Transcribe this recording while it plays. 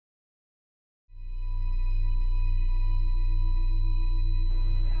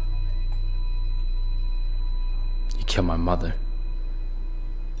Kill my mother.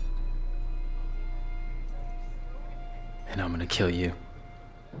 And I'm gonna kill you.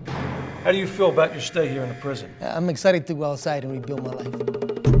 How do you feel about your stay here in the prison? I'm excited to go outside and rebuild my life.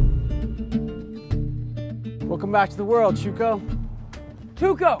 Welcome back to the world, Chuco.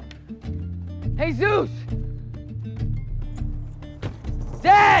 Chuco! Jesus!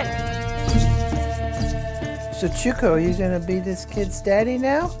 Dad! So, Chuco, are you gonna be this kid's daddy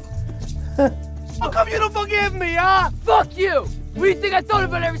now? How come you don't forgive me, huh? Fuck you! What do you think I thought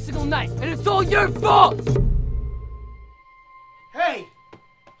about every single night? And it's all your fault! Hey!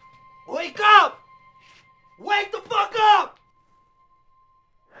 Wake up! Wake the fuck up!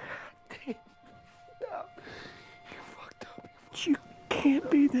 You fucked up. You can't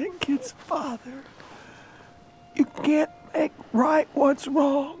be that kid's father. You can't make right what's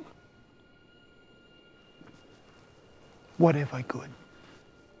wrong. What if I could?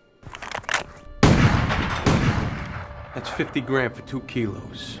 That's 50 grand for 2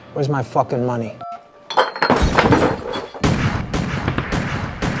 kilos. Where's my fucking money?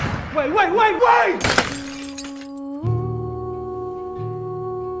 Wait!